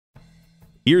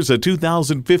Here's a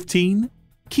 2015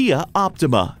 Kia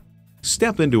Optima.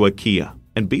 Step into a Kia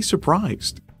and be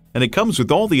surprised. And it comes with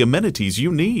all the amenities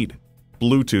you need.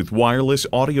 Bluetooth wireless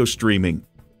audio streaming,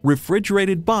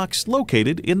 refrigerated box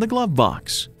located in the glove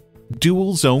box,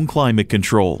 dual zone climate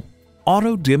control,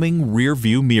 auto dimming rear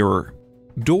view mirror,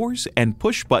 doors and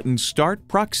push button start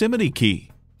proximity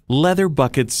key, leather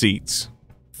bucket seats,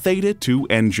 Theta 2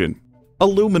 engine,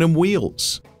 aluminum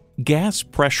wheels, gas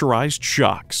pressurized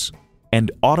shocks,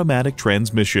 and automatic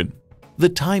transmission. The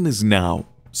time is now.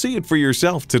 See it for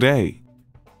yourself today.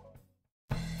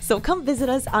 So come visit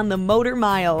us on the Motor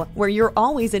Mile, where you're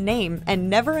always a name and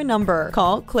never a number.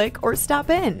 Call, click, or stop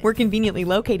in. We're conveniently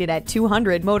located at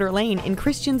 200 Motor Lane in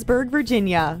Christiansburg,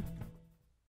 Virginia.